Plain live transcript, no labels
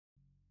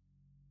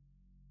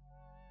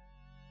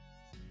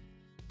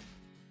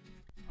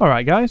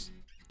Alright guys,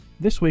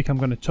 this week I'm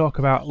going to talk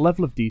about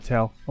level of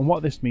detail and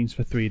what this means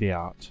for 3D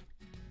art.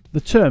 The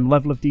term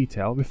level of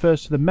detail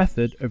refers to the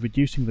method of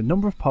reducing the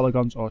number of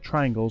polygons or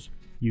triangles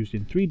used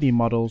in 3D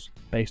models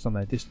based on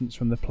their distance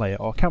from the player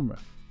or camera.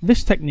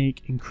 This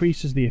technique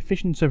increases the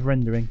efficiency of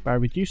rendering by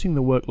reducing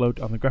the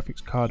workload on the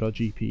graphics card or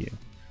GPU.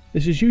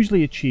 This is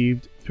usually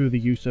achieved through the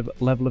use of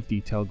level of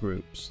detail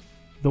groups.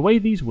 The way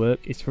these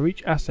work is for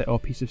each asset or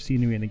piece of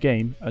scenery in a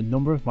game, a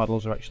number of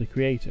models are actually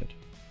created.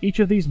 Each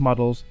of these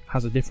models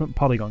has a different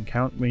polygon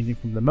count, ranging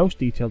from the most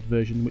detailed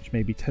version, which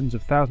may be tens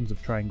of thousands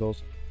of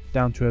triangles,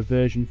 down to a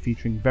version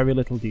featuring very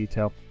little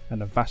detail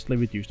and a vastly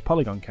reduced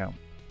polygon count.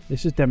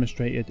 This is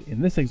demonstrated in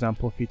this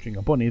example featuring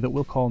a bunny that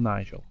we'll call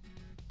Nigel.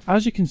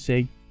 As you can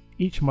see,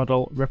 each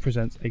model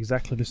represents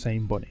exactly the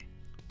same bunny.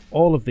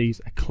 All of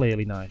these are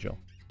clearly Nigel.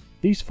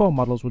 These four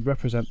models would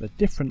represent the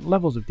different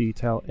levels of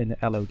detail in the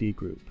LOD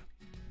group.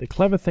 The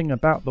clever thing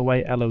about the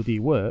way LOD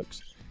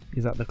works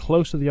is that the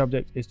closer the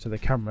object is to the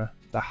camera,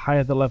 the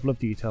higher the level of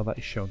detail that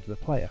is shown to the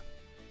player.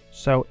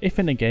 So if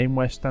in a game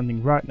we're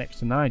standing right next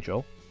to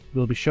Nigel,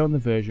 we'll be shown the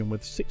version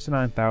with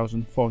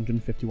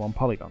 69,451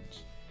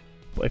 polygons.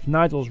 But if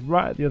Nigel's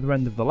right at the other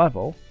end of the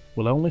level,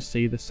 we'll only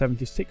see the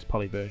 76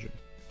 poly version.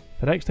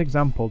 The next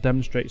example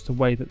demonstrates the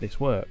way that this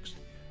works.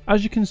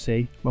 As you can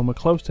see, when we're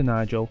close to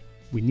Nigel,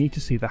 we need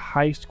to see the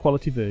highest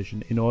quality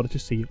version in order to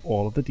see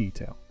all of the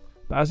detail.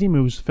 But as he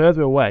moves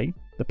further away,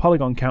 the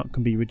polygon count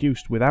can be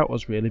reduced without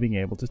us really being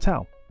able to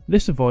tell.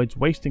 This avoids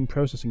wasting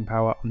processing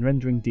power on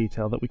rendering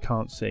detail that we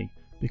can't see,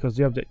 because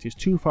the object is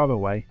too far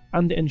away,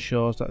 and it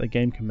ensures that the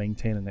game can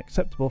maintain an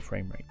acceptable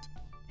frame rate.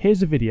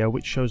 Here's a video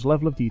which shows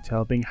level of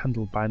detail being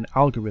handled by an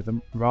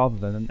algorithm rather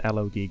than an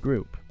LOD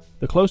group.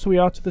 The closer we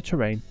are to the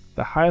terrain,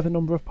 the higher the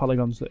number of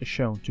polygons that are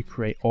shown to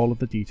create all of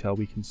the detail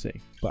we can see.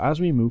 But as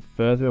we move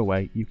further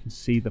away, you can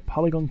see the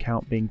polygon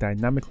count being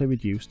dynamically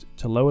reduced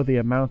to lower the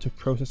amount of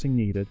processing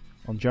needed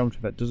on geometry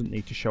that doesn't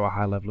need to show a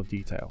high level of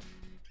detail.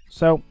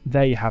 So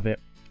there you have it,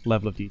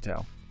 level of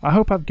detail. I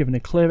hope I've given a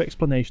clear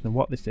explanation of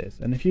what this is,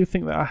 and if you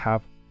think that I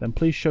have, then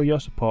please show your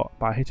support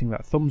by hitting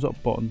that thumbs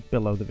up button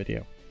below the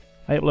video.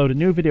 I upload a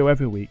new video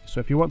every week, so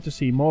if you want to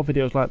see more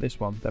videos like this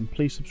one, then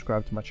please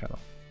subscribe to my channel.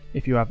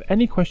 If you have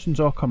any questions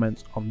or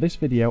comments on this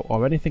video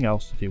or anything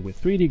else to do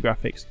with 3D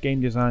graphics,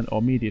 game design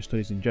or media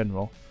studies in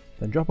general,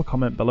 then drop a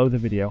comment below the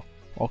video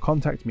or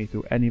contact me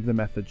through any of the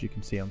methods you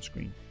can see on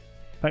screen.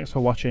 Thanks for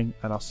watching,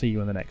 and I'll see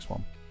you in the next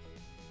one.